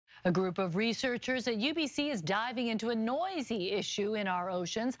A group of researchers at UBC is diving into a noisy issue in our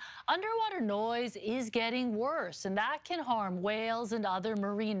oceans. Underwater noise is getting worse, and that can harm whales and other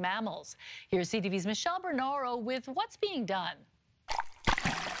marine mammals. Here's CTV's Michelle Bernaro with what's being done.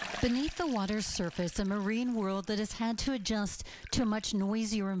 Beneath the water's surface, a marine world that has had to adjust to a much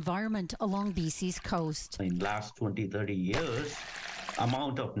noisier environment along BC's coast. In the last 20, 30 years,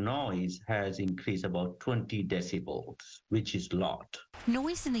 amount of noise has increased about 20 decibels, which is a lot.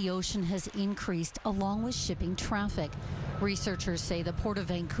 Noise in the ocean has increased along with shipping traffic. Researchers say the Port of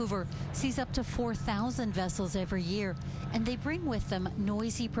Vancouver sees up to 4,000 vessels every year, and they bring with them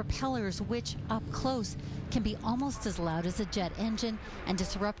noisy propellers which, up close, can be almost as loud as a jet engine and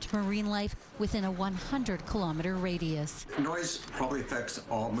disrupt marine life within a 100-kilometer radius. Noise probably affects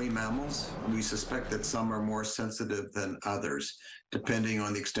all marine mammals. We suspect that some are more sensitive than others, depending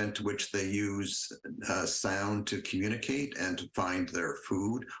on the extent to which they use sound to communicate and to find their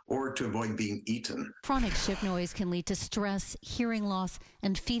food or to avoid being eaten. Chronic ship noise can lead to stress, hearing loss,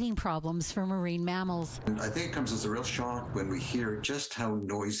 and feeding problems for marine mammals. And I think it comes as a real shock when we hear just how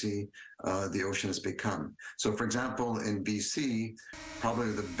noisy the ocean has become. So, for example, in BC,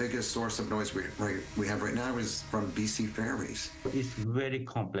 probably the biggest source of noise we have right now is from BC ferries. It's a very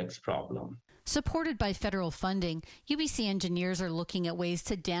complex problem. Supported by federal funding, UBC engineers are looking at ways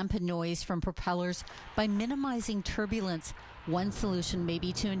to dampen noise from propellers by minimizing turbulence. One solution may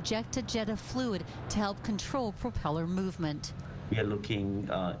be to inject a jet of fluid to help control propeller movement. We are looking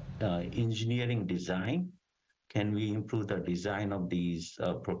at engineering design. Can we improve the design of these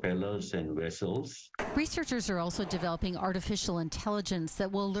propellers and vessels? Researchers are also developing artificial intelligence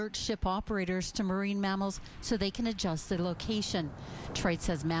that will alert ship operators to marine mammals so they can adjust their location. Trite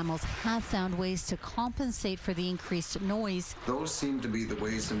says mammals have found ways to compensate for the increased noise. Those seem to be the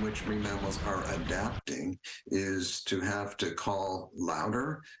ways in which marine mammals are adapting, is to have to call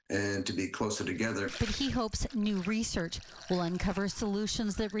louder and to be closer together. But he hopes new research will uncover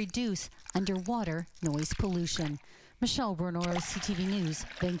solutions that reduce underwater noise pollution. Michelle Bernaro, CTV News,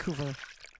 Vancouver.